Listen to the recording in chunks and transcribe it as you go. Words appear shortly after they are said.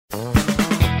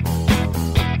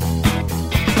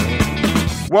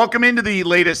Welcome into the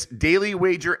latest Daily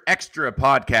Wager Extra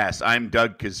podcast. I'm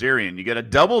Doug Kazarian. You get a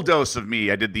double dose of me.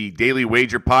 I did the Daily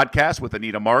Wager podcast with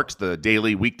Anita Marks, the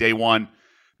daily weekday one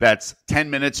that's 10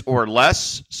 minutes or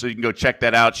less. So you can go check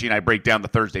that out. She and I break down the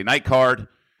Thursday night card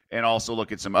and also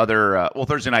look at some other,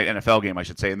 Thursday night NFL game, I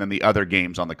should say, and then the other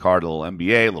games on the card, a little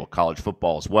NBA, a little college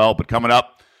football as well. But coming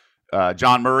up,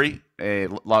 John Murray, a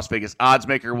Las Vegas odds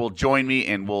maker, will join me,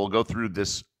 and we'll go through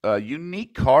this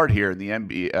unique card here in the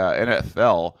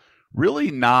NFL. Really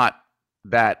not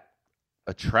that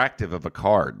attractive of a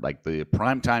card. Like the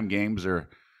primetime games are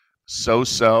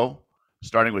so-so,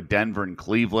 starting with Denver and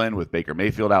Cleveland with Baker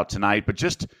Mayfield out tonight. But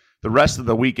just the rest of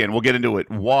the weekend, we'll get into it.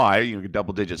 Why?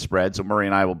 Double-digit spread. So Murray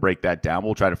and I will break that down.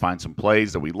 We'll try to find some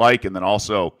plays that we like, and then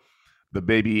also the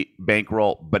baby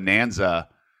bankroll bonanza.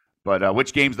 But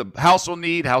which games the house will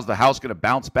need? How's the house going to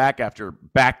bounce back after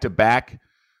back-to-back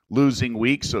losing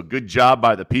weeks? So good job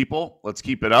by the people. Let's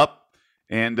keep it up.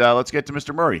 And let's get to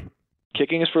Mr. Murray.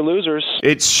 Kicking is for losers.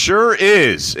 It sure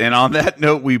is. And on that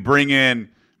note, we bring in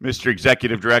Mr.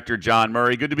 Executive Director John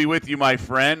Murray. Good to be with you, my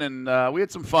friend. And we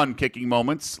had some fun kicking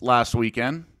moments last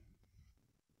weekend.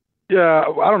 Yeah,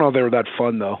 I don't know if they were that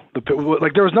fun, though. There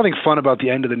was nothing fun about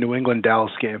the end of the New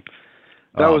England-Dallas game.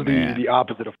 That was the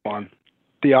opposite of fun.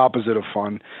 The opposite of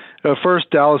fun.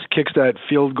 First, Dallas kicks that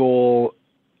field goal.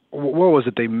 What was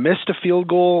it? They missed a field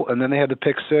goal, and then they had the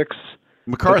pick six.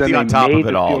 McCarthy on top of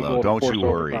it all, though. Don't you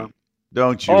worry.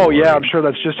 Don't you? Oh worry. Yeah, I'm sure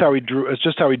that's just how he drew. It's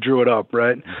just how he drew it up,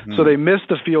 right? Mm-hmm. So they missed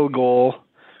the field goal,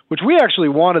 which we actually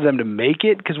wanted them to make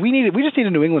it because we just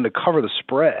needed New England to cover the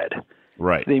spread.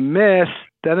 Right. They missed.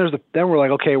 Then we're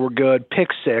like, okay, we're good. Pick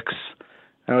six.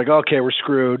 And we're like, okay, we're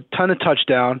screwed. Ton of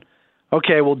touchdown.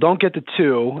 Okay, well, don't get the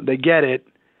 2. They get it.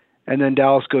 And then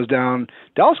Dallas goes down.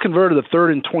 Dallas converted the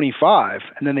 3rd and 25,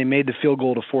 and then they made the field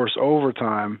goal to force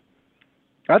overtime.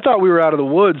 I thought we were out of the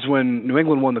woods when New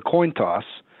England won the coin toss,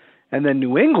 and then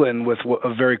New England with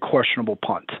a very questionable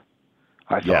punt,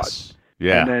 I thought. Yes.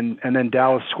 Yeah. And then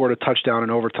Dallas scored a touchdown in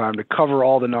overtime to cover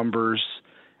all the numbers,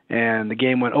 and the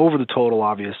game went over the total,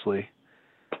 obviously.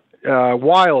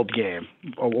 Wild game.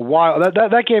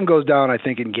 That game goes down, I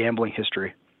think, in gambling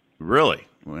history. Really?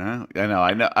 Well, I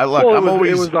know.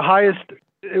 It was the highest.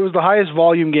 It was the highest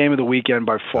volume game of the weekend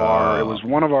by far. It was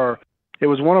one of our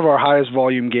highest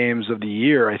volume games of the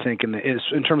year. I think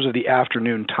in terms of the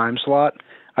afternoon time slot.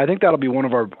 I think that'll be one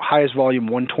of our highest volume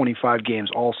 125 games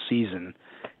all season.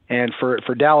 And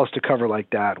for Dallas to cover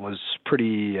like that was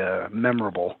pretty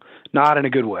memorable. Not in a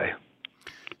good way.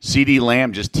 CeeDee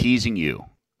Lamb just teasing you,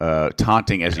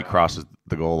 taunting as he crosses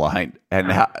the goal line.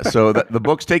 And so the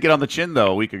books take it on the chin,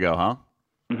 though, a week ago, huh?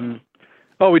 Mm-hmm.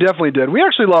 Oh, we definitely did. We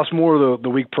actually lost more the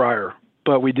week prior,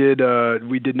 but we did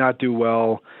not do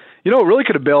well. What really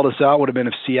could have bailed us out would have been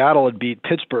if Seattle had beat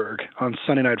Pittsburgh on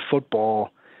Sunday Night Football.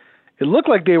 It looked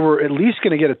like they were at least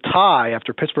going to get a tie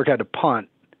after Pittsburgh had to punt.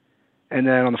 And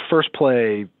then on the first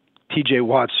play, T.J.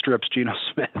 Watt strips Geno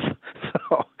Smith.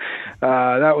 So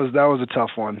that was a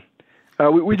tough one.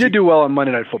 We did do well on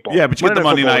Monday Night Football. Yeah, but you get the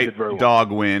Monday Night dog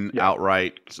well. win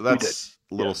outright. So that's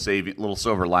a little little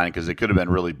silver lining because it could have been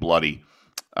really bloody.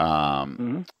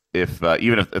 If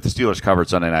even if the Steelers covered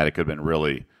Sunday night, it could have been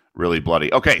really, really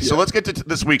bloody. Okay, so let's get to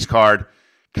this week's card.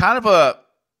 Kind of a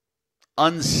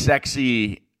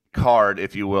unsexy card,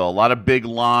 if you will. A lot of big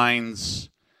lines.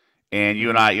 And you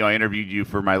and I interviewed you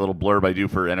for my little blurb I do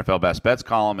for NFL Best Bets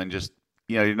column, and just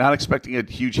you're not expecting a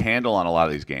huge handle on a lot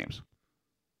of these games.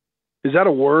 Is that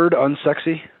a word,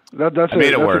 unsexy? That's a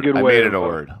good way. I made it a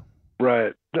word.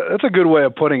 Right. That's a good way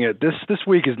of putting it. This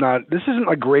week isn't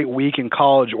a great week in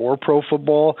college or pro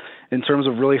football in terms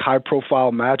of really high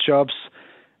profile matchups.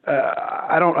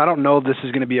 I don't know if this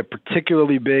is going to be a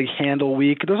particularly big handle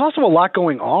week. There's also a lot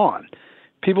going on.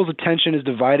 People's attention is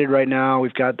divided right now.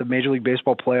 We've got the Major League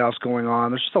Baseball playoffs going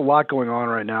on. There's just a lot going on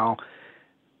right now.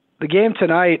 The game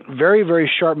tonight, very, very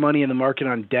sharp money in the market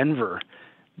on Denver.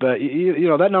 But,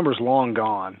 that number's long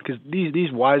gone because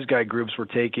these wise guy groups were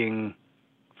taking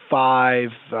 5.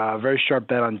 Very sharp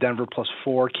bet on Denver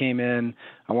 +4 came in,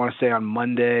 I want to say, on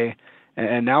Monday.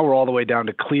 And now we're all the way down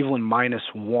to Cleveland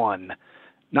 -1.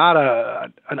 Not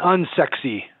an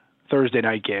unsexy Thursday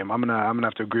night game. I'm gonna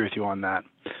have to agree with you on that.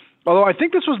 Although I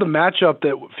think this was the matchup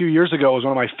that a few years ago was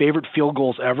one of my favorite field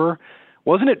goals ever.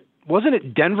 Wasn't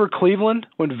it Denver-Cleveland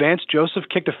when Vance Joseph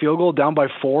kicked a field goal down by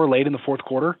 4 late in the fourth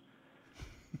quarter?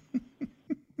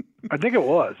 I think it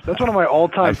was. That's one of my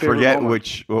all-time favorite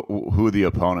moments. I forget who the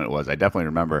opponent was. I definitely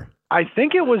remember. I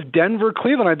think it was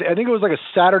Denver-Cleveland. I think it was like a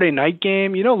Saturday night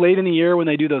game. Late in the year when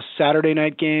they do those Saturday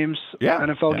night games,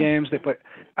 NFL games, they play.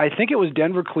 I think it was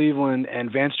Denver, Cleveland,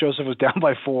 and Vance Joseph was down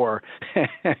by 4,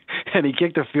 and he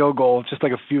kicked a field goal with just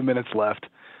like a few minutes left.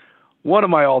 One of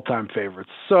my all-time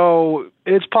favorites. So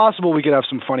it's possible we could have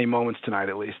some funny moments tonight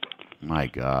at least. My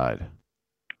God.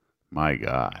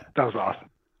 That was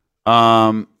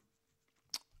awesome.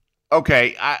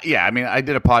 Okay, I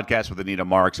did a podcast with Anita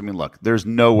Marks. I mean, look, there's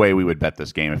no way we would bet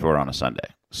this game if it were on a Sunday.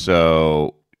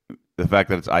 So the fact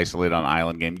that it's isolated on an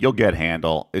island game, you'll get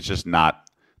handle. It's just not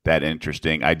that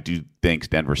interesting. I do think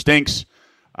Denver stinks.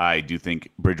 I do think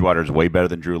Bridgewater is way better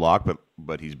than Drew Lock,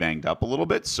 but he's banged up a little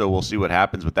bit. So we'll see what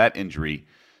happens with that injury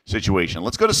situation.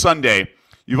 Let's go to Sunday.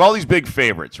 You have all these big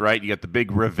favorites, right? You got the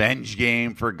big revenge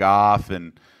game for Goff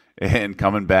and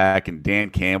coming back, and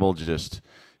Dan Campbell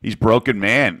he's broken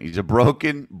man. He's a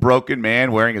broken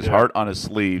man wearing his heart on his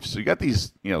sleeve. So you got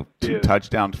these, 2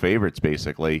 touchdown favorites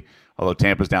basically, although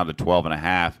Tampa's down to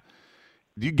 12.5.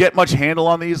 Do you get much handle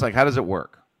on these? Like, how does it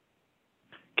work?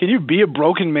 Can you be a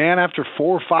broken man after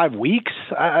 4 or 5 weeks?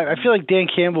 I feel like Dan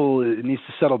Campbell needs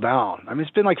to settle down. I mean,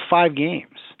 it's been like 5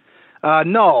 games.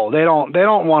 No, they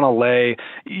don't want to lay.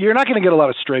 You're not going to get a lot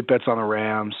of straight bets on the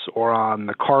Rams or on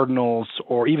the Cardinals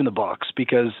or even the Bucks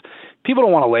because people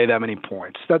don't want to lay that many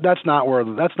points. That's not where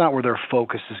their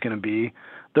focus is going to be.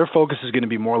 Their focus is going to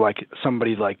be more like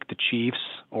somebody like the Chiefs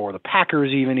or the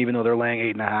Packers, even though they're laying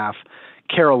 8.5.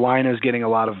 Carolina's getting a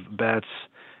lot of bets.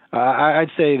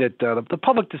 I'd say that the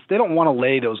public they don't want to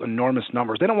lay those enormous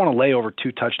numbers. They don't want to lay over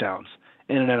 2 touchdowns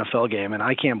in an NFL game, and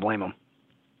I can't blame them.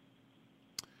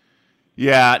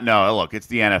 Yeah, no, look, it's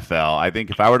the NFL. I think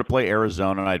if I were to play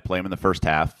Arizona, I'd play them in the first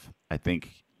half.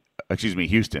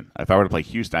 Houston. If I were to play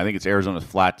Houston, I think it's Arizona's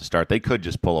flat to start. They could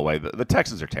just pull away. The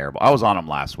Texans are terrible. I was on them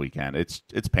last weekend.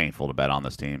 It's painful to bet on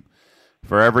this team.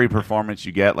 For every performance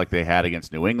you get, like they had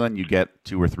against New England, you get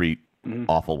 2 or 3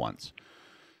 awful ones.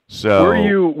 So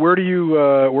where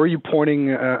are you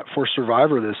pointing for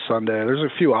Survivor this Sunday? There's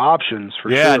a few options for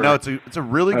sure. Yeah, no, it's a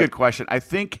really good question. I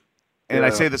think, and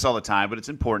I say this all the time, but it's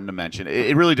important to mention.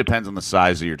 It really depends on the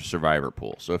size of your Survivor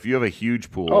pool. So if you have a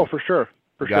huge pool, for sure.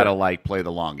 You got to play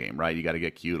the long game, right? You got to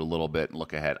get cute a little bit and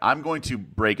look ahead. I'm going to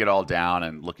break it all down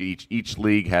and look at each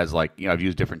league has I've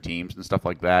used different teams and stuff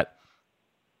like that.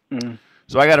 Mm.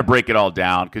 So I got to break it all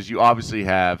down because you obviously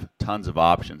have tons of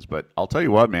options. But I'll tell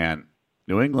you what, man,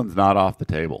 New England's not off the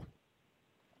table.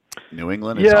 New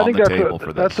England is on the table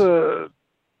for this.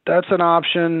 That's an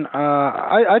option.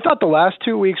 I thought the last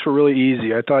 2 weeks were really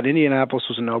easy. I thought Indianapolis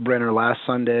was a no-brainer last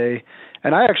Sunday,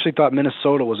 and I actually thought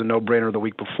Minnesota was a no-brainer the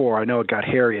week before. I know it got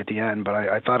hairy at the end, but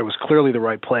I thought it was clearly the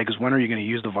right play because when are you going to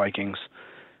use the Vikings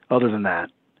other than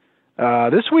that?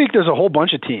 This week there's a whole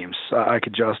bunch of teams I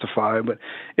could justify, but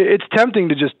it's tempting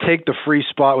to just take the free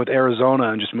spot with Arizona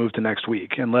and just move to next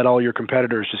week and let all your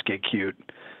competitors just get cute.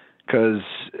 Because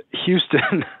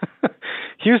Houston,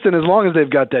 as long as they've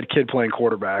got that kid playing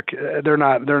quarterback, they're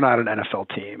not an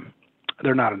NFL team.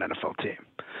 They're not an NFL team.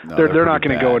 No, they're not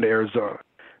going to go into Arizona.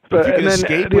 But if you can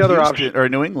escape the other option, or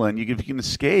New England, if you can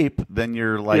escape, then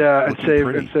you're and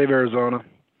save Arizona.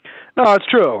 No, it's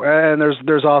true, and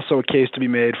there's also a case to be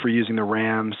made for using the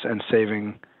Rams and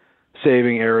saving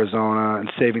Arizona and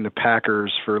saving the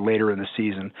Packers for later in the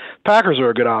season. Packers are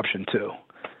a good option too.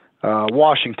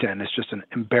 Washington is just an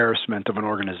embarrassment of an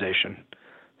organization.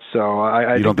 So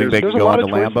I you don't think they can go into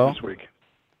Lambeau this week?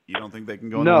 You don't think they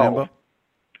can go into Lambeau?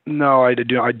 No, I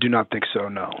do not think so.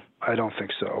 No, I don't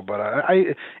think so. But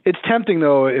it's tempting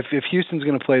though. If Houston's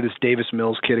going to play this Davis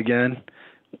Mills kid again,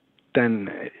 then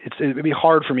it'd be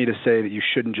hard for me to say that you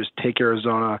shouldn't just take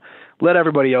Arizona, let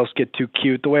everybody else get too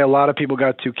cute, the way a lot of people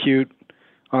got too cute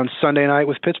on Sunday night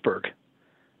with Pittsburgh.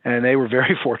 And they were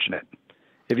very fortunate.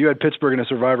 If you had Pittsburgh in a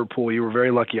Survivor pool, you were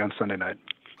very lucky on Sunday night.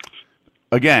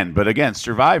 Again,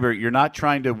 Survivor, you're not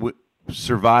trying to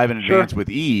survive and advance with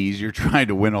ease. You're trying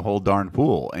to win a whole darn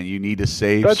pool, and you need to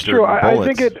save That's certain true.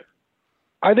 bullets.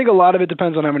 I think a lot of it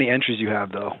depends on how many entries you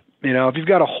have, though. You know, if you've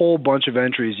got a whole bunch of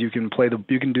entries, you can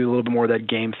do a little bit more of that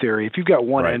game theory. If you've got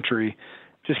one entry,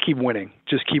 just keep winning.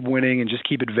 Just keep winning and just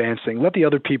keep advancing. Let the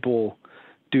other people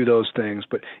do those things.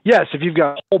 But yes, if you've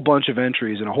got a whole bunch of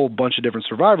entries and a whole bunch of different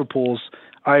Survivor pools,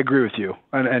 I agree with you.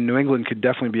 And New England could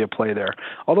definitely be a play there.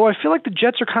 Although I feel like the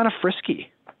Jets are kind of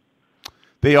frisky.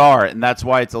 They are, and that's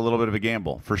why it's a little bit of a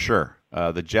gamble, for sure.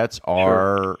 The Jets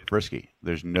are frisky.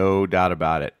 There's no doubt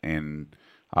about it. And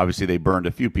obviously, they burned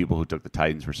a few people who took the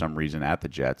Titans for some reason at the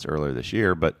Jets earlier this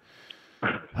year. But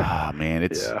man,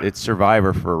 it's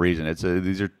Survivor for a reason.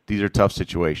 These are tough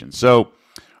situations. So,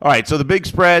 all right. So the big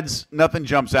spreads, nothing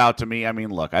jumps out to me. I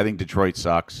mean, look, I think Detroit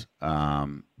sucks,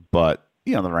 but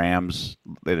the Rams,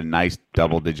 they had a nice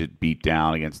double-digit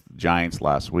beatdown against the Giants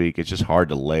last week. It's just hard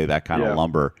to lay that kind of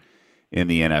lumber in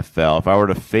the NFL. If I were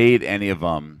to fade any of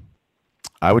them,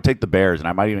 I would take the Bears, and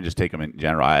I might even just take them in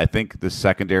general. I think the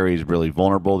secondary is really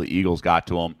vulnerable. The Eagles got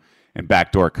to them and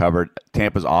backdoor covered.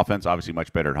 Tampa's offense, obviously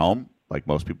much better at home, like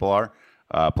most people are,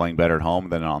 playing better at home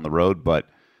than on the road. But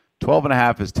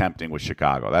 12.5 is tempting with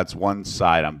Chicago. That's one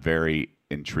side I'm very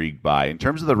intrigued by. In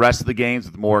terms of the rest of the games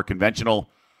with more conventional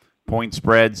point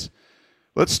spreads,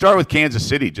 let's start with Kansas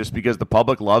City, just because the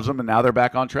public loves them, and now they're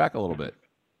back on track a little bit.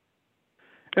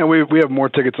 And we have more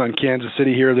tickets on Kansas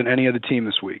City here than any other team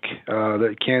this week.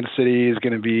 The Kansas City is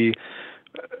going to be,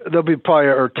 they'll be probably,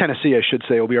 or Tennessee, I should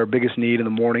say, will be our biggest need in the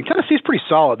morning. Tennessee's pretty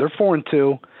solid. They're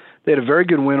 4-2. They had a very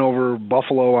good win over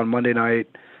Buffalo on Monday night.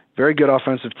 Very good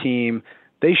offensive team.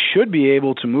 They should be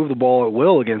able to move the ball at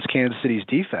will against Kansas City's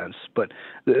defense, but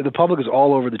the public is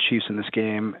all over the Chiefs in this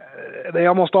game. They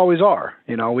almost always are.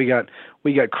 You know, we got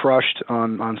crushed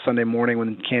on Sunday morning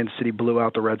when Kansas City blew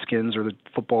out the Redskins or the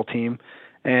football team,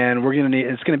 and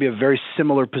it's going to be a very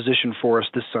similar position for us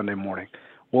this Sunday morning.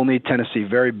 We'll need Tennessee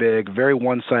very big, very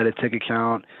one-sided ticket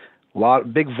count,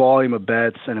 big volume of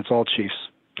bets, and it's all Chiefs.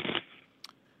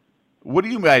 What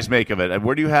do you guys make of it?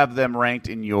 Where do you have them ranked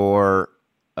in your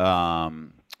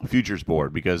futures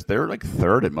board? Because they're like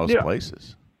third at most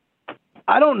places.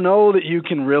 I don't know that you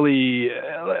can really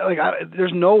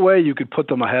there's no way you could put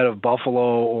them ahead of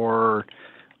Buffalo or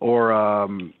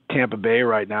Tampa Bay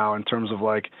right now in terms of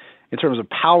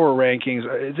power rankings.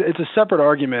 It's a separate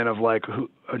argument of who,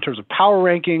 in terms of power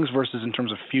rankings versus in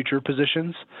terms of future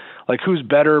positions, like who's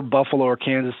better, Buffalo or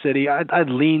Kansas City. I'd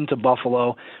lean to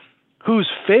Buffalo. Who's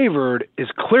favored is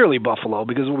clearly Buffalo,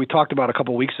 because what we talked about a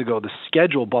couple weeks ago, the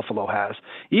schedule Buffalo has.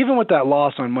 Even with that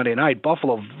loss on Monday night,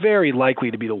 Buffalo very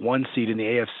likely to be the 1 seed in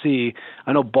the AFC.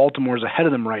 I know Baltimore's ahead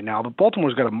of them right now, but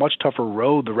Baltimore's got a much tougher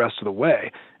road the rest of the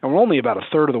way, and we're only about a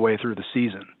third of the way through the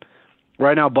season.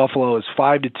 Right now, Buffalo is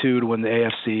 5-2 to win the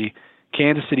AFC.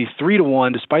 Kansas City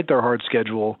 3-1, despite their hard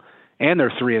schedule and their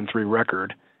 3-3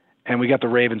 record. And we got the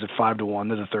Ravens at 5-1.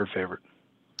 They're the third favorite.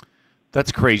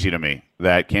 That's crazy to me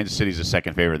that Kansas City is the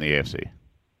second favorite in the AFC.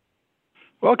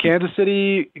 Well, Kansas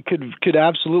City could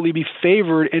absolutely be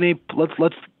favored in a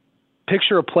let's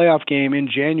picture a playoff game in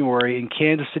January, and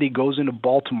Kansas City goes into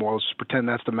Baltimore. Let's just pretend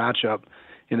that's the matchup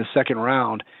in the second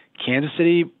round. Kansas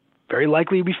City very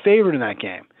likely to be favored in that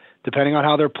game, depending on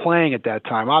how they're playing at that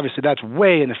time. Obviously, that's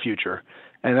way in the future,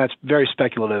 and that's very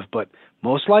speculative. But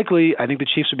most likely, I think the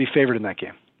Chiefs would be favored in that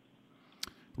game.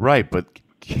 Right, but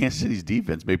Kansas City's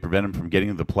defense may prevent them from getting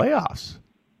to the playoffs.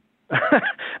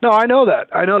 No, I know that.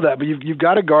 But you've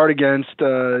got to guard against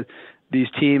these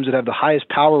teams that have the highest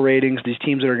power ratings, these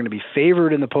teams that are going to be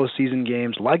favored in the postseason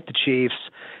games, like the Chiefs.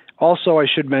 Also, I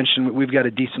should mention we've got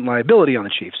a decent liability on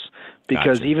the Chiefs,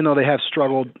 because even though they have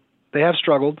struggled,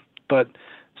 but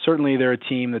certainly they're a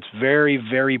team that's very,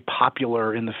 very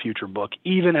popular in the future book.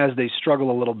 Even as they struggle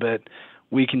a little bit,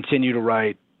 we continue to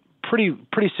write pretty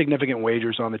significant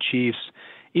wagers on the Chiefs.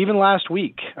 Even last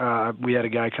week, we had a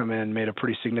guy come in, made a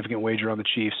pretty significant wager on the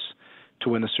Chiefs to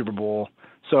win the Super Bowl.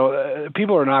 So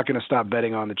people are not going to stop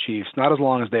betting on the Chiefs, not as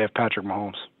long as they have Patrick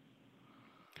Mahomes.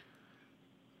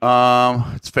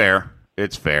 It's fair.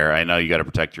 It's fair. I know you got to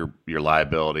protect your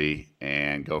liability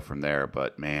and go from there,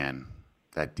 but man,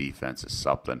 that defense is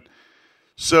something.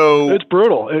 So it's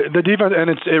brutal. The defense, and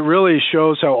it really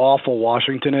shows how awful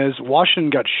Washington is. Washington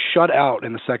got shut out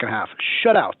in the second half.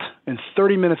 Shut out in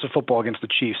 30 minutes of football against the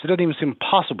Chiefs. It doesn't even seem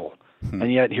possible,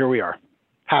 and yet here we are.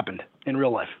 Happened in real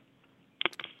life.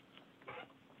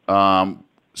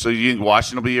 So you think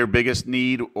Washington will be your biggest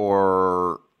need,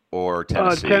 or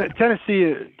Tennessee?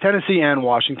 Tennessee and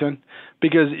Washington,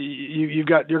 because you're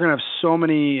going to have so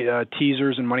many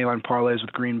teasers and moneyline parlays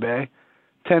with Green Bay.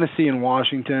 Tennessee and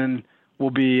Washington will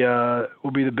be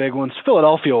the big ones.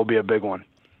 Philadelphia will be a big one.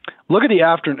 Look at the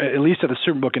at least at the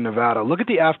Superbook in Nevada. Look at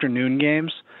the afternoon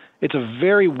games. It's a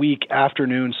very weak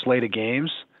afternoon slate of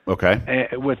games. Okay.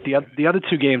 With the other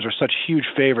two games are such huge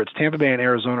favorites. Tampa Bay and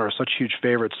Arizona are such huge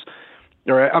favorites.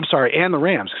 And the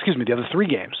Rams. Excuse me. The other three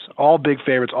games, all big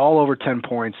favorites, all over 10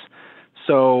 points.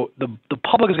 So the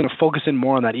public is going to focus in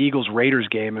more on that Eagles-Raiders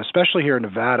game, and especially here in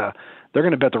Nevada. They're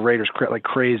going to bet the Raiders like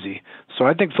crazy. So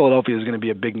I think Philadelphia is going to be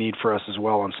a big need for us as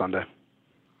well on Sunday.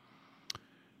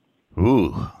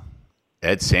 Ooh,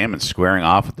 Ed Salmon squaring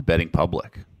off with the betting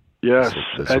public. Yes,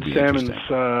 Ed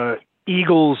Salmon's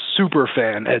Eagles super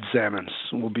fan. Ed Salmon's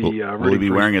will be. Will he be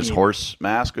wearing his horse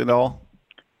mask at all?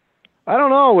 I don't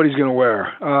know what he's going to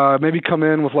wear. Maybe come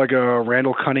in with like a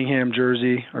Randall Cunningham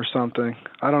jersey or something.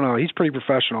 I don't know. He's pretty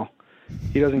professional.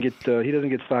 He doesn't get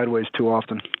sideways too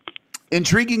often.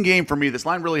 Intriguing game for me. This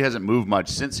line really hasn't moved much.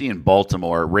 Cincy and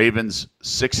Baltimore. Ravens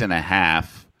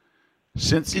 6.5.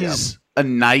 Cincy's a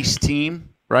nice team,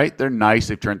 right? They're nice.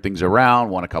 They've turned things around,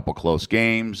 won a couple close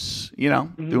games,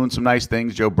 doing some nice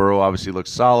things. Joe Burrow obviously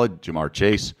looks solid. Jamar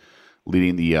Chase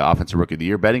leading the Offensive Rookie of the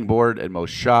Year betting board at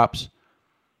most shops.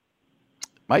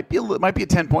 Might be a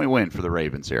 10-point win for the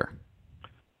Ravens here.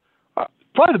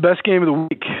 Probably the best game of the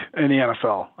week in the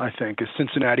NFL, I think, is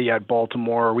Cincinnati at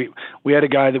Baltimore. We had a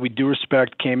guy that we do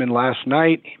respect came in last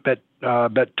night, bet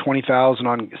 20,000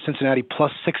 on Cincinnati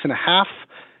plus 6.5.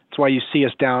 That's why you see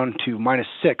us down to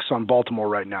 -6 on Baltimore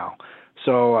right now.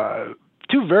 So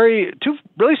two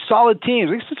really solid teams.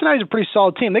 I think Cincinnati's a pretty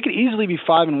solid team. They could easily be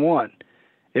 5-1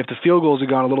 if the field goals had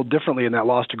gone a little differently in that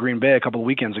loss to Green Bay a couple of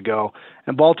weekends ago.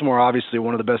 And Baltimore, obviously,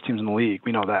 one of the best teams in the league.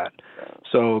 We know that.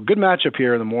 So good matchup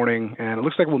here in the morning, and it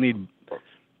looks like we'll need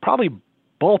probably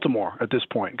Baltimore at this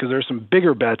point because there's some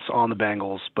bigger bets on the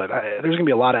Bengals, but there's going to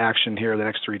be a lot of action here the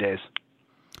next 3 days.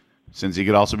 Cincy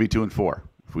could also be 2-4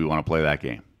 if we want to play that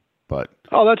game. But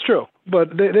that's true.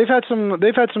 But they've had some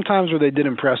times where they did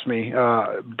impress me.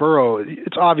 Burrow,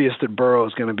 it's obvious that Burrow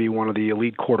is going to be one of the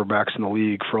elite quarterbacks in the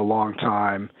league for a long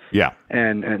time. Yeah.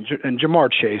 And Jamar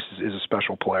Chase is a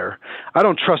special player. I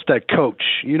don't trust that coach.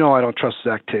 I don't trust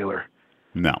Zach Taylor.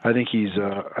 No. I think he's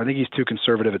too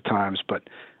conservative at times, but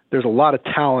there's a lot of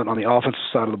talent on the offensive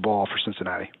side of the ball for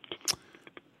Cincinnati.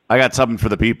 I got something for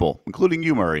the people, including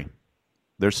you, Murray.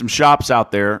 There's some shops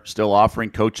out there still offering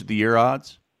Coach of the Year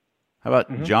odds. How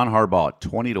about John Harbaugh at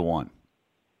 20-1?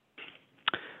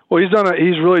 Well,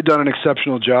 he's really done an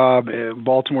exceptional job.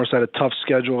 Baltimore's had a tough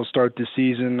schedule to start this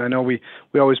season. I know we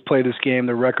always play this game.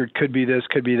 The record could be this,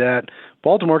 could be that.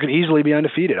 Baltimore could easily be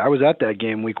undefeated. I was at that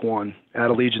game week 1 at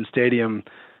Allegiant Stadium.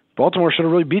 Baltimore should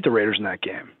have really beat the Raiders in that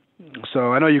game.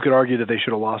 So I know you could argue that they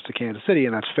should have lost to Kansas City,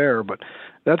 and that's fair, but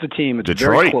that's a team that's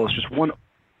very close. Just one.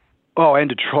 Oh, and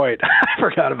Detroit. I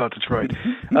forgot about Detroit.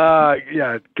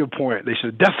 Yeah, good point. They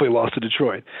should have definitely lost to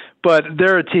Detroit. But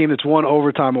they're a team that's one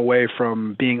overtime away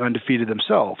from being undefeated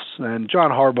themselves. And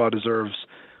John Harbaugh deserves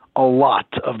a lot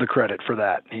of the credit for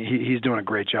that. He's doing a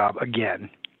great job again.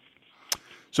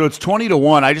 So it's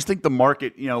 20-1. I just think the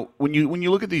market, when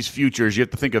you look at these futures, you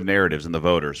have to think of narratives and the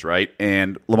voters, right?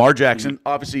 And Lamar Jackson,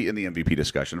 obviously in the MVP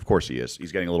discussion, of course he is.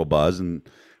 He's getting a little buzz,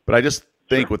 but I just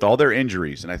think with all their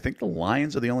injuries, and I think the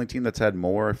Lions are the only team that's had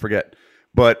more, I forget.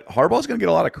 But Harbaugh's going to get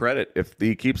a lot of credit if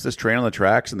he keeps this train on the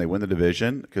tracks and they win the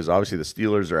division, because obviously the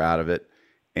Steelers are out of it,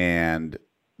 and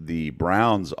the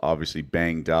Browns obviously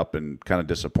banged up and kind of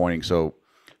disappointing. So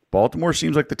Baltimore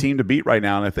seems like the team to beat right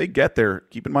now, and if they get there,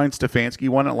 keep in mind Stefanski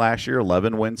won it last year,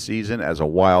 11-win season as a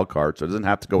wild card, so it doesn't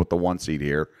have to go with the 1 seed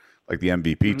here like the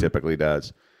MVP typically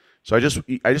does. So I just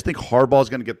think Harbaugh's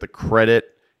going to get the credit,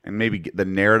 and maybe the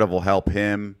narrative will help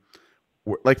him.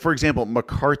 Like, for example,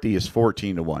 McCarthy is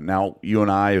 14-1. Now, you and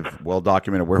I have well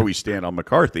documented where we stand on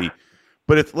McCarthy.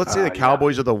 But if, let's say, the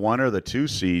Cowboys are the 1 or the 2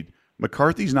 seed,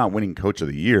 McCarthy's not winning Coach of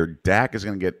the Year. Dak is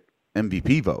going to get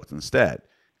MVP votes instead.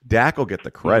 Dak will get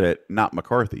the credit, not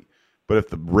McCarthy. But if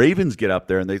the Ravens get up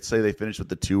there and they say they finish with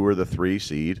the 2 or the 3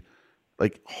 seed,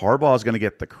 like, Harbaugh is going to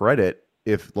get the credit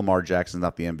if Lamar Jackson's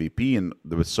not the MVP. And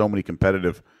there was so many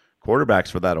competitive quarterbacks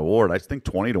for that award. I think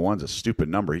 20-1 is a stupid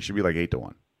number. He should be like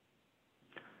 8-1.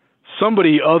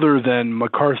 Somebody other than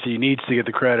McCarthy needs to get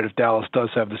the credit if Dallas does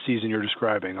have the season you're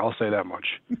describing. I'll say that much.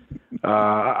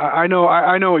 I know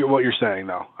what you're saying,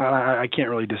 though. I can't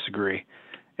really disagree.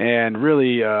 And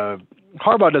really,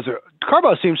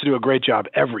 Harbaugh seems to do a great job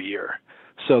every year.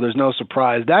 So there's no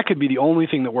surprise. That could be the only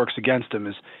thing that works against him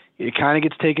is it kind of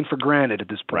gets taken for granted at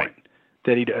this point.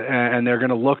 Right. And they're going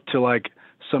to look to like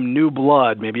some new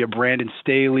blood, maybe a Brandon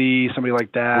Staley, somebody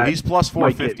like that. Well, he's plus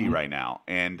 450 right now,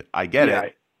 and I get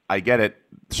it. I get it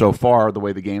so far the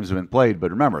way the games have been played,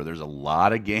 but remember, there's a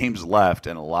lot of games left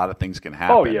and a lot of things can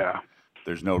happen. Oh, yeah.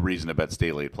 There's no reason to bet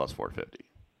Staley at plus 450.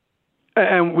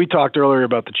 And we talked earlier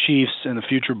about the Chiefs in the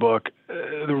future book.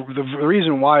 The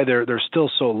reason why they're still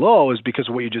so low is because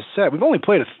of what you just said. We've only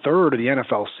played a third of the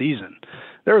NFL season.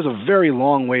 There is a very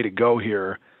long way to go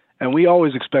here, and we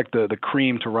always expect the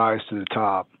cream to rise to the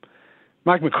top.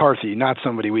 Mike McCarthy, not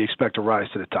somebody we expect to rise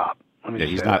to the top. Yeah,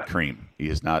 he's not cream. He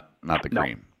is not the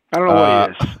cream. I don't know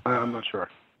what he is. I'm not sure.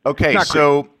 Okay,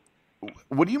 so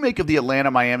what do you make of the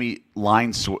Atlanta-Miami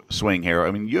line swing here?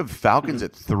 I mean, you have Falcons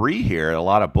at 3 here at a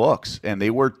lot of books, and they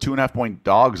were 2.5-point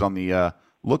dogs on the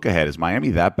look-ahead. Is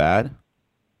Miami that bad?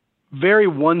 Very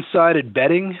one-sided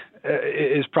betting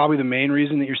is probably the main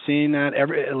reason that you're seeing that.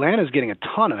 Atlanta's getting a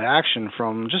ton of action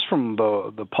from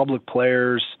the public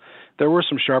players. There were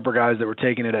some sharper guys that were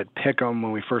taking it at Pick'em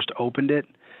when we first opened it,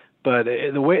 but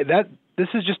the way that this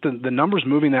is just the numbers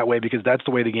moving that way because that's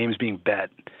the way the game is being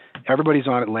bet. Everybody's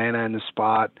on Atlanta in this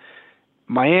spot.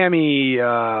 Miami,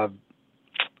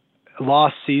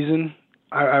 lost season,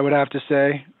 I would have to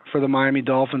say, for the Miami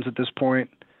Dolphins at this point.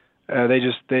 They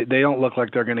don't look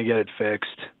like they're going to get it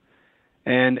fixed.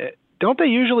 And don't they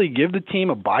usually give the team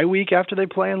a bye week after they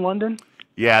play in London?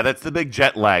 Yeah, that's the big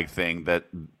jet lag thing. I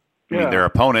mean, their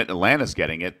opponent, Atlanta's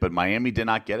getting it, but Miami did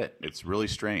not get it. It's really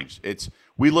strange.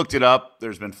 We looked it up.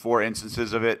 There's been 4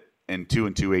 instances of it in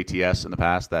 2-2 ATS in the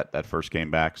past, that first came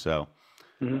back. So,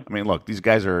 I mean, look, these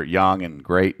guys are young and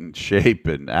great in shape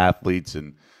and athletes,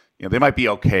 and they might be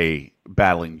okay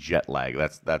battling jet lag.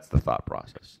 That's the thought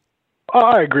process.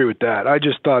 I agree with that. I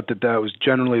just thought that was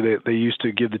generally they used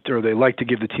to give they like to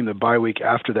give the team the bye week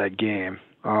after that game.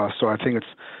 So I think it's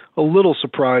a little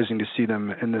surprising to see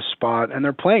them in this spot, and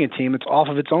they're playing a team that's off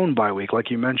of its own bye week, like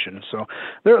you mentioned. So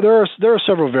there are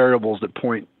several variables that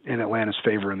point in Atlanta's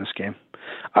favor in this game.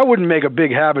 I wouldn't make a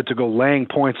big habit to go laying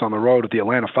points on the road with the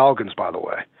Atlanta Falcons, by the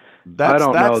way. That's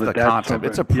the concept.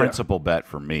 It's a principal bet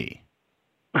for me.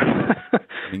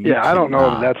 I don't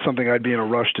know that that's something I'd be in a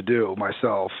rush to do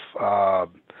myself. I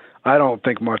don't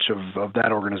think much of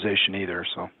that organization either.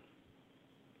 So,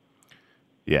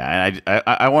 yeah, and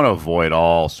I want to avoid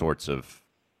all sorts of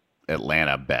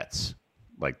Atlanta bets.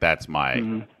 Like that's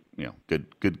my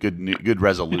good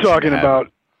resolution. Are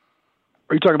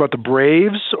you talking about the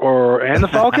Braves and the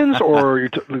Falcons, or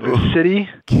the city?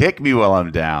 Kick me while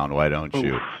I'm down. Why don't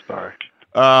you? Sorry.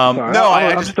 Sorry. No,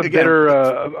 I'm just a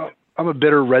bitter. I'm a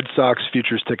bitter Red Sox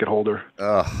futures ticket holder.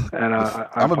 And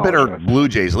I'm a bitter Blue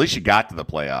Jays. At least you got to the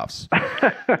playoffs.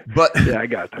 But yeah, I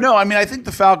got that. No, I mean, I think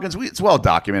the Falcons, it's well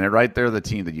documented, right? They're the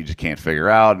team that you just can't figure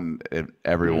out, and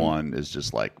everyone is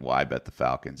just like, well, I bet the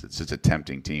Falcons. It's such a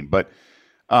tempting team. But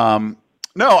we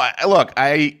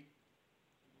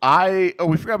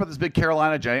forgot about this big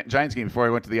Carolina Giants game before I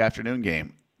went to the afternoon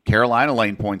game. Carolina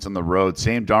laying points on the road.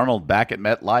 Sam Darnold back at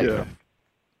MetLife. Yeah.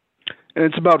 And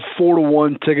it's about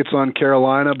 4-1 tickets on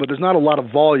Carolina, but there's not a lot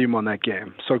of volume on that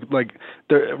game. So,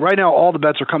 right now, all the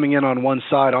bets are coming in on one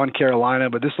side on Carolina,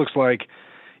 but this looks like,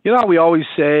 how we always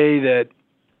say that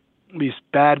these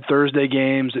bad Thursday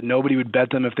games, that nobody would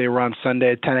bet them if they were on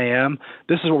Sunday at 10 a.m.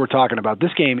 This is what we're talking about.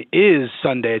 This game is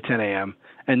Sunday at 10 a.m.,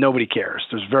 and nobody cares.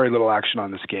 There's very little action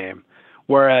on this game.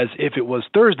 Whereas if it was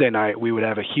Thursday night, we would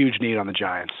have a huge need on the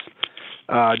Giants.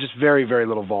 Just very, very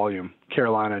little volume.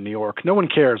 Carolina and New York. No one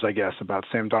cares, I guess, about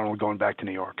Sam Darnold going back to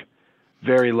New York.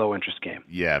 Very low interest game.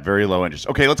 Yeah, very low interest.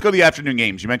 Okay, let's go to the afternoon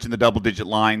games. You mentioned the double-digit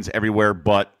lines everywhere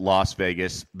but Las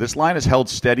Vegas. This line is held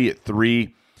steady at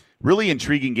 3. Really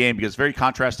intriguing game because very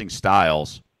contrasting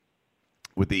styles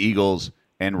with the Eagles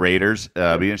and Raiders.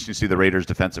 It'll be interesting to see the Raiders'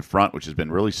 defensive front, which has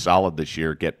been really solid this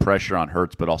year, get pressure on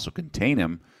Hurts but also contain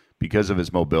him because of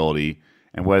his mobility,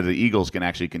 and whether the Eagles can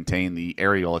actually contain the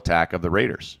aerial attack of the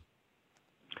Raiders.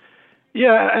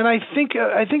 Yeah, and I think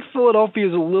Philadelphia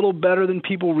is a little better than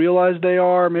people realize they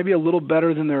are. Maybe a little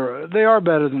better than they are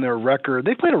better than their record.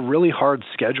 They played a really hard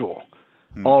schedule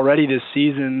already this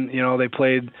season. They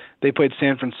played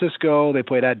San Francisco, they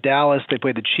played at Dallas, they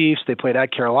played the Chiefs, they played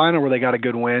at Carolina where they got a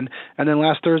good win, and then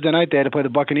last Thursday night they had to play the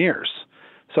Buccaneers.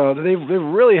 So they've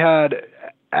really had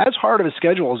as hard of a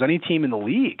schedule as any team in the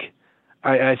league.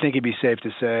 I think it'd be safe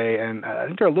to say, and I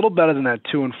think they're a little better than that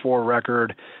 2-4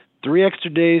 record. 3 extra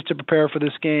days to prepare for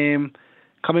this game.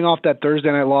 Coming off that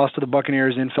Thursday night loss to the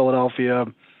Buccaneers in Philadelphia,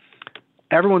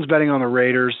 everyone's betting on the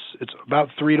Raiders. It's about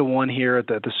 3-1 here at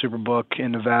the Superbook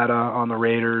in Nevada on the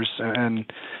Raiders,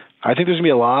 and I think there's gonna be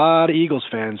a lot of Eagles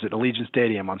fans at Allegiant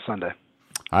Stadium on Sunday.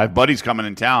 I have buddies coming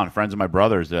in town, friends of my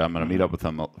brother's. I'm going to meet up with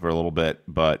them for a little bit,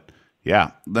 but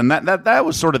yeah, then that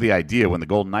was sort of the idea when the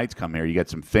Golden Knights come here. You get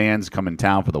some fans come in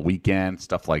town for the weekend,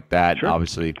 stuff like that. Sure.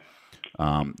 Obviously.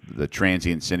 The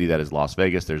transient city that is Las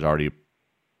Vegas, there's already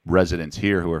residents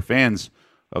here who are fans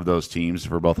of those teams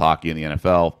for both hockey and the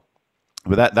NFL.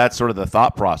 But that's sort of the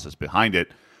thought process behind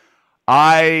it.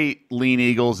 I lean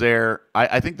Eagles there.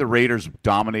 I think the Raiders'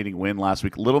 dominating win last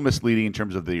week, a little misleading in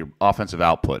terms of the offensive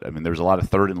output. I mean, there was a lot of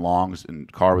third and longs,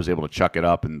 and Carr was able to chuck it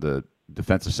up, and the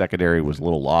defensive secondary was a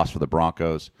little lost for the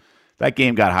Broncos. That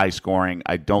game got high scoring.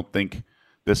 I don't think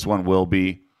this one will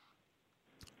be.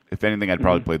 If anything, I'd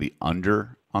probably play the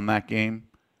under on that game.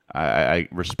 I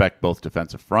respect both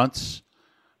defensive fronts.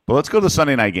 But let's go to the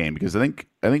Sunday night game because I think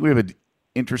we have an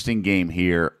interesting game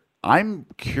here. I'm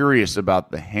curious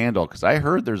about the handle because I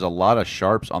heard there's a lot of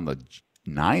sharps on the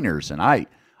Niners, and I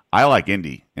like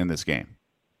Indy in this game.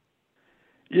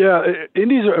 Yeah,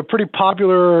 Indy's a pretty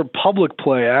popular public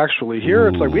play, actually. Here,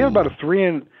 it's like we have about a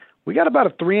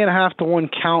 3.5 to 1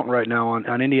 count right now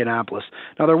on Indianapolis.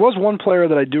 Now, there was one player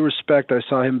that I do respect. I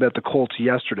saw him bet the Colts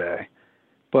yesterday.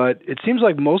 But it seems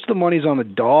like most of the money's on the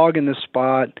dog in this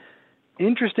spot.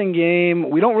 Interesting game.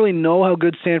 We don't really know how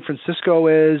good San Francisco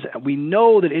is. We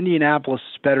know that Indianapolis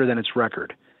is better than its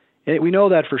record. We know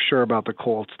that for sure about the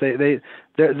Colts. They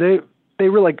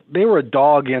were a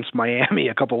dog against Miami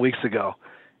a couple weeks ago,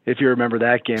 if you remember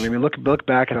that game. I mean, look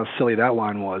back at how silly that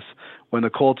line was when the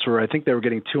Colts were. I think they were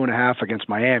getting 2.5 against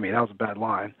Miami. That was a bad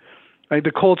line. I think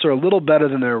the Colts are a little better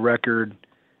than their record,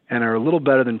 and are a little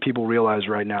better than people realize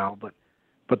right now. But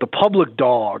the public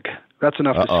dog, that's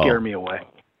enough to scare me away.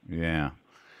 Yeah.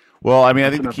 Well, I mean, I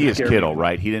think the key is Kittle,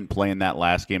 right? He didn't play in that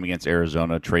last game against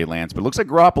Arizona, Trey Lance, but it looks like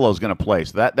Garoppolo's going to play.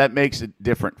 So that makes it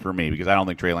different for me because I don't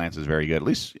think Trey Lance is very good, at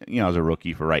least, as a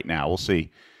rookie for right now. We'll see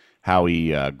how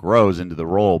he grows into the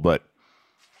role. But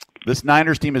this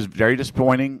Niners team is very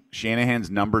disappointing. Shanahan's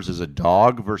numbers as a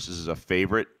dog versus as a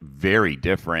favorite, very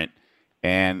different.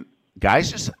 And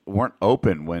guys just weren't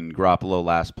open when Garoppolo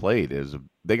last played.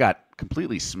 They got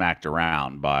completely smacked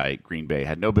around by Green Bay.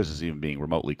 Had no business even being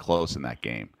remotely close in that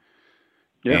game.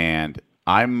 Yeah. And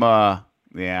I'm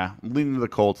leaning to the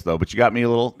Colts, though. But you got me a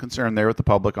little concerned there with the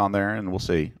public on there, and we'll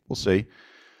see.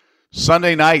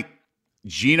 Sunday night,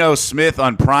 Geno Smith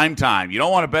on primetime. You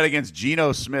don't want to bet against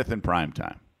Geno Smith in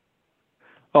primetime.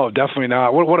 Oh, definitely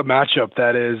not. What a matchup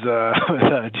that is.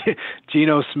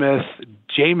 Geno Smith,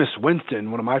 Jameis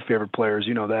Winston, one of my favorite players.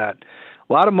 You know that.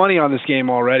 A lot of money on this game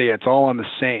already. It's all on the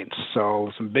Saints.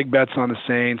 So some big bets on the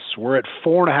Saints. We're at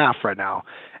 4.5 right now.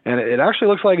 And it actually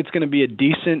looks like it's going to be a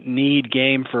decent need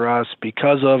game for us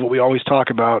because of what we always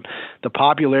talk about, the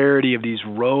popularity of these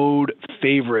road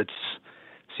favorites.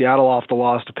 Seattle off the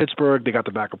loss to Pittsburgh. They got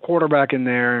the backup quarterback in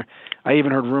there. I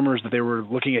even heard rumors that they were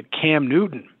looking at Cam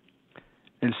Newton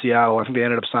in Seattle. I think they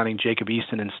ended up signing Jacob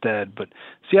Eason instead. But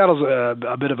Seattle's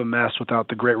a bit of a mess without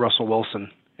the great Russell Wilson.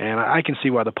 And I can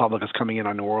see why the public is coming in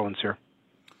on New Orleans here.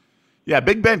 Yeah,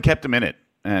 Big Ben kept him in it.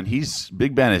 And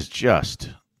Big Ben is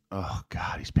just... Oh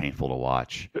God, he's painful to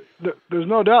watch. There's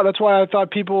no doubt. That's why I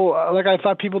thought people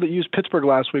that used Pittsburgh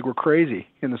last week were crazy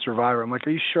in the Survivor. I'm like, are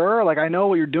you sure? Like, I know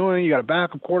what you're doing. You got a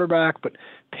backup quarterback, but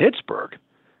Pittsburgh,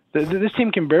 this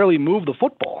team can barely move the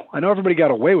football. I know everybody got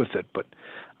away with it, but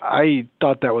I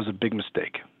thought that was a big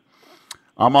mistake.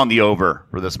 I'm on the over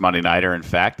for this Monday nighter. In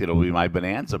fact, it'll be my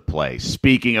Bonanza play.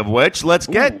 Speaking of which, let's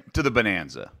get to the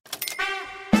Bonanza.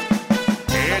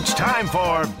 It's time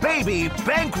for Baby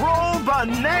Bankroll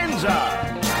Bonanza.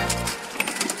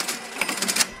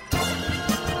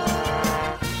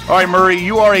 All right, Murray,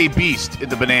 you are a beast in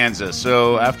the Bonanza.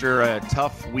 So after a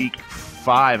tough week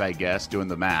 5, I guess, doing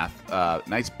the math,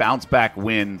 nice bounce-back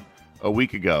win a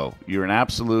week ago. You're an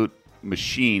absolute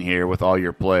machine here with all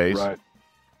your plays. Right.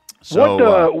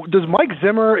 So, is Mike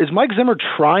Zimmer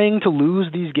trying to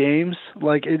lose these games?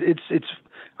 Like it's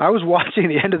I was watching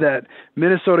the end of that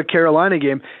Minnesota-Carolina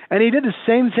game, and he did the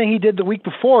same thing he did the week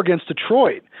before against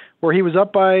Detroit, where he was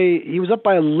up by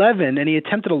 11, and he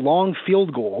attempted a long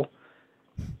field goal,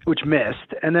 which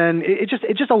missed, and then it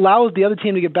just allows the other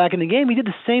team to get back in the game. He did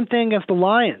the same thing against the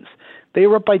Lions. They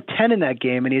were up by 10 in that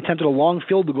game, and he attempted a long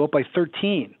field to go up by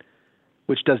 13,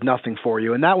 which does nothing for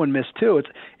you, and that one missed too.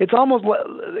 It's almost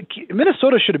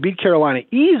Minnesota should have beat Carolina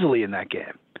easily in that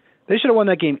game. They should have won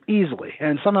that game easily,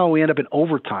 and somehow we end up in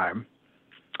overtime.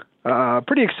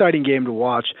 Pretty exciting game to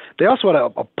watch. They also had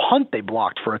a punt they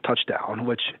blocked for a touchdown,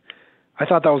 which I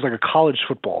thought that was like a college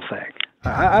football thing.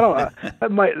 I don't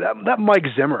that Mike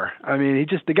Zimmer. I mean,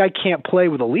 the guy can't play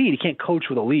with a lead. He can't coach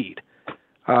with a lead.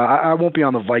 I won't be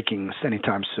on the Vikings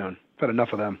anytime soon. I've had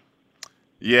enough of them.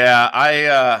 Yeah,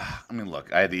 I mean,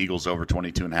 look, I had the Eagles over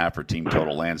 22.5 for team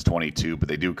total. Lands 22, but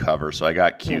they do cover, so I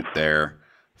got cute there.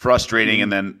 Frustrating,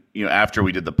 and then after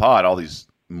we did the pod, all these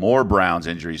more Browns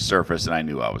injuries surfaced, and I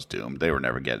knew I was doomed. They were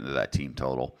never getting to that team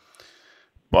total.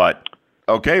 But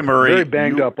okay, Murray, very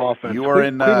banged up offense. You are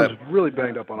in really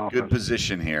banged up on offense. Good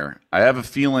position here. I have a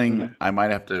feeling I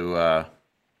might have to.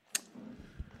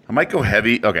 I might go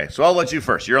heavy. Okay, so I'll let you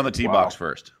first. You're on the tee box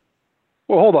first.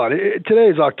 Well, hold on. Today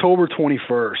is October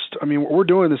 21st. I mean, we're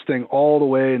doing this thing all the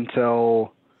way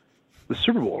until the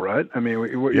Super Bowl, right? I mean,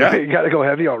 you got to go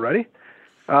heavy already.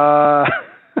 I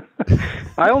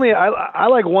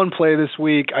like one play this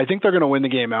week. I think they're going to win the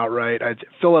game outright.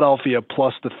 Philadelphia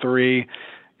plus the 3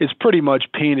 is pretty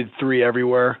much painted 3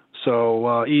 everywhere.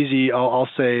 So easy. I'll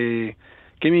say,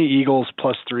 give me Eagles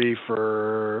plus 3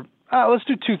 for. Let's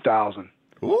do 2,000.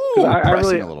 Ooh,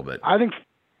 pressing a little bit. I think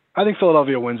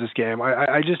Philadelphia wins this game.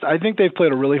 I think they've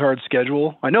played a really hard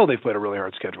schedule. I know they've played a really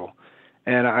hard schedule,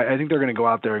 and I think they're going to go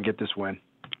out there and get this win.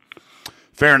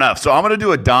 Fair enough. So I'm going to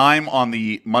do a dime on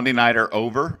the Monday Nighter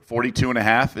over.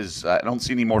 42.5 is I don't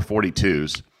see any more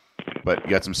 42s, but you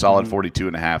got some solid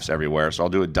 42.5s everywhere. So I'll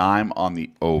do a dime on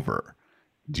the over.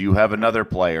 Do you have another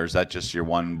play, or is that just your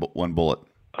one bullet?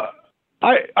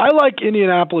 I like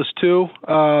Indianapolis too.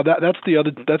 That's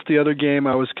the other game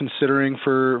I was considering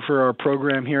for our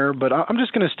program here, but I'm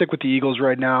just going to stick with the Eagles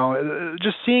right now.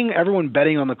 Just seeing everyone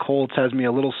betting on the Colts has me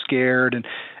a little scared,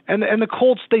 and the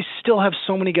Colts, they still have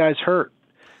so many guys hurt.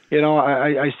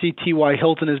 I see T.Y.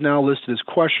 Hilton is now listed as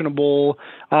questionable.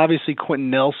 Obviously, Quentin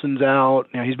Nelson's out.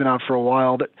 He's been out for a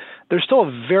while. But they're still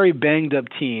a very banged-up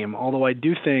team, although I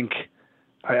do think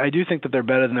that they're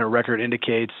better than their record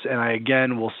indicates. And I,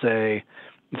 again, will say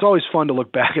it's always fun to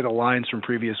look back at the lines from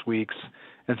previous weeks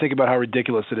and think about how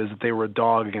ridiculous it is that they were a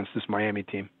dog against this Miami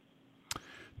team.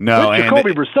 No, and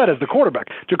Jacoby Brissett as the quarterback.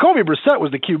 Jacoby Brissett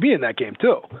was the QB in that game,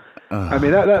 too. I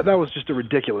mean, that was just a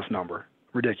ridiculous number.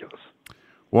 Ridiculous.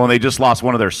 Well, and they just lost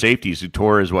one of their safeties who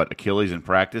tore his Achilles in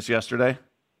practice yesterday.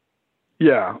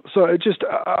 Yeah, so it just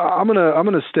I'm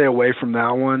gonna stay away from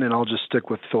that one, and I'll just stick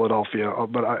with Philadelphia.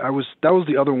 But that was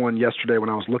the other one yesterday when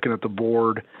I was looking at the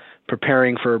board,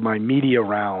 preparing for my media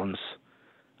rounds.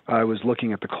 I was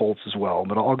looking at the Colts as well,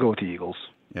 but I'll go with the Eagles.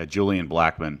 Yeah, Julian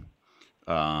Blackmon.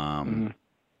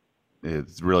 He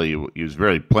was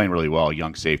playing really well,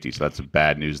 young safety. So that's some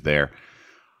bad news there.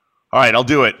 All right, I'll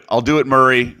do it.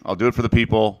 Murray. I'll do it for the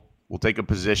people. We'll take a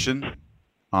position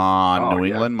on New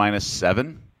England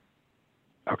 -7.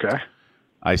 Okay.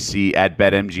 I see at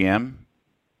BetMGM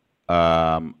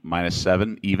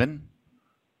 -7 even.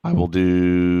 I will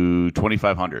do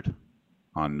 2,500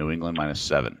 on New England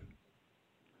 -7.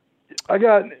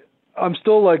 I'm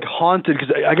still like haunted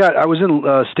because I was in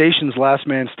Station's Last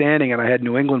Man Standing and I had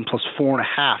New England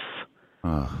 +4.5.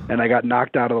 And I got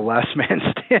knocked out of the Last Man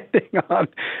Standing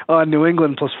on New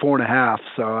England +4.5.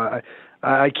 So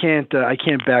I can't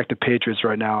back the Patriots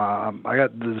right now. I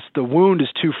got the wound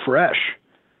is too fresh.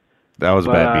 That was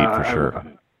a bad beat for sure.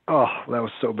 That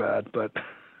was so bad, but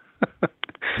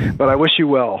but I wish you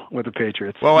well with the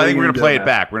Patriots. Well, I think we're going to play it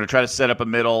back. We're going to try to set up a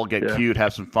middle, get cute,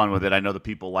 have some fun with it. I know the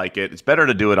people like it. It's better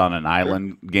to do it on an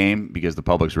island game because the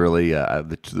public's really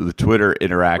the Twitter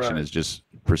interaction is just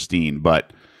pristine.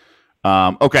 But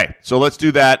okay, so let's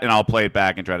do that, and I'll play it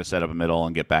back and try to set up a middle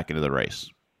and get back into the race.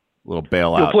 A little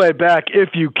bailout. You'll play it back if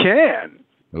you can.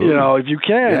 Ooh. If you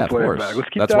can yeah, play of it course. back. Let's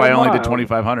keep That's that why I in only mind. did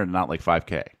 2,500, not like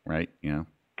 5K, right?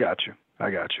 Got you. I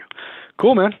got you.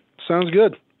 Cool, man. Sounds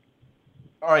good.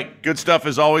 All right, good stuff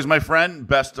as always, my friend.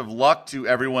 Best of luck to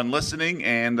everyone listening,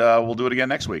 and we'll do it again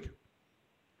next week.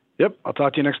 Yep, I'll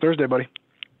talk to you next Thursday, buddy.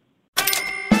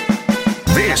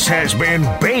 This has been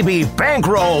Baby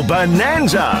Bankroll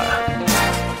Bonanza.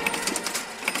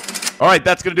 All right,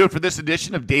 that's going to do it for this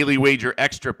edition of Daily Wager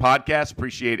Extra Podcast.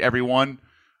 Appreciate everyone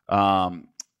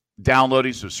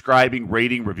downloading, subscribing,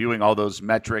 rating, reviewing. All those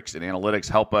metrics and analytics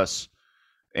help us.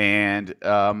 And,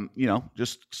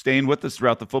 just staying with us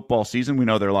throughout the football season. We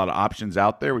know there are a lot of options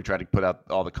out there. We try to put out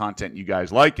all the content you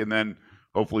guys like and then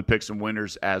hopefully pick some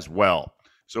winners as well.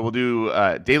 So we'll do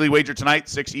Daily Wager tonight,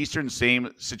 6 Eastern. Same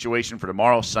situation for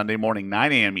tomorrow, Sunday morning,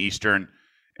 9 a.m. Eastern.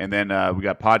 And then we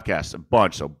got podcasts, a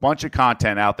bunch of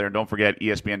content out there. And don't forget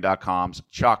ESPN.com's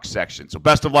Chalk section. So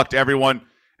best of luck to everyone,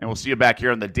 and we'll see you back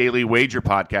here on the Daily Wager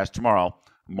Podcast tomorrow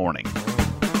morning.